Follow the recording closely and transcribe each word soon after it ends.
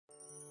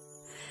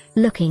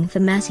Looking for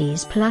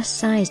Masseys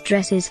plus-size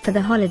dresses for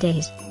the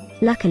holidays?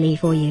 Luckily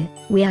for you,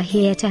 we are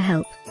here to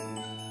help.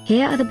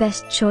 Here are the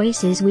best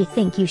choices we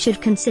think you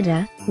should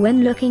consider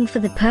when looking for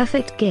the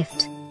perfect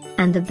gift.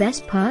 And the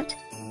best part?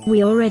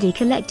 We already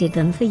collected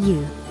them for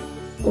you.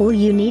 All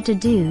you need to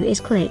do is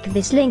click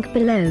this link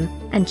below,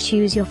 and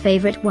choose your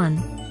favorite one.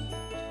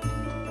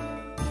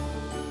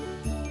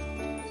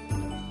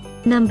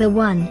 Number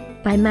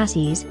 1, by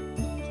Masseys.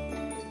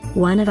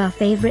 One of our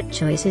favorite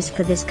choices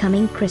for this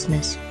coming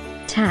Christmas.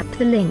 Tap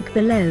the link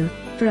below,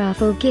 for our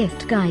full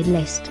gift guide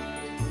list.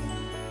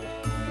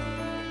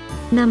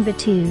 Number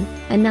 2,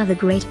 another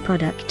great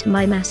product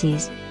by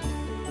Masseys.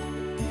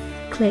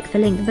 Click the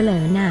link below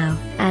now,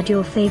 add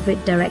your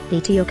favorite directly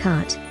to your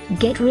cart,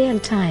 get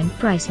real-time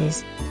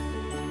prices.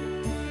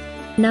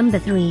 Number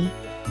 3.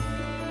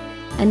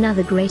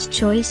 Another great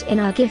choice in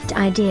our gift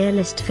idea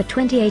list for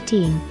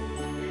 2018.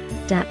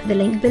 Tap the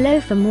link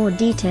below for more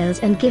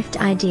details and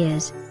gift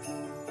ideas.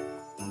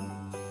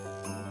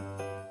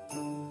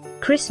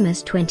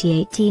 Christmas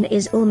 2018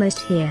 is almost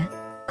here.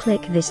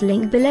 Click this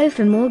link below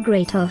for more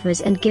great offers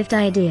and gift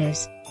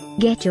ideas.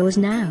 Get yours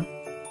now.